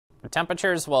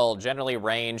Temperatures will generally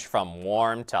range from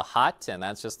warm to hot, and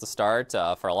that's just the start.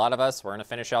 For a lot of us, we're going to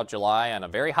finish out July on a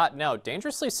very hot note,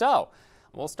 dangerously so.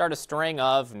 We'll start a string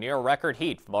of near record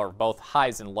heat for both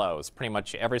highs and lows pretty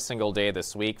much every single day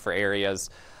this week for areas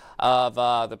of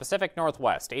the Pacific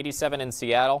Northwest. 87 in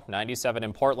Seattle, 97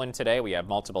 in Portland today. We have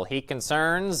multiple heat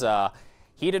concerns.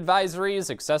 Heat advisories,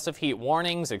 excessive heat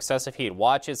warnings, excessive heat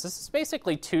watches. This is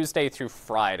basically Tuesday through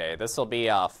Friday. This will be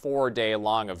a 4-day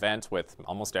long event with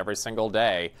almost every single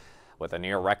day with a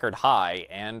near record high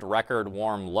and record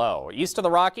warm low. East of the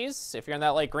Rockies, if you're in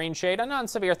that late green shade, a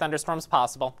non-severe thunderstorms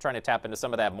possible. Trying to tap into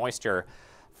some of that moisture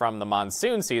from the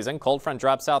monsoon season. Cold front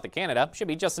drops south of Canada. Should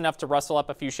be just enough to rustle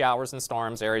up a few showers and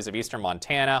storms. Areas of eastern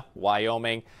Montana,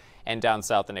 Wyoming, and down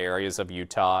south in areas of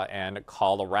Utah and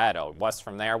Colorado. West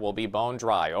from there will be bone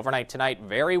dry. Overnight tonight,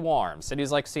 very warm.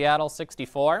 Cities like Seattle,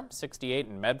 64, 68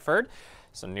 in Medford.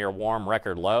 Some near warm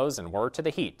record lows, and we're to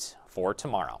the heat for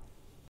tomorrow.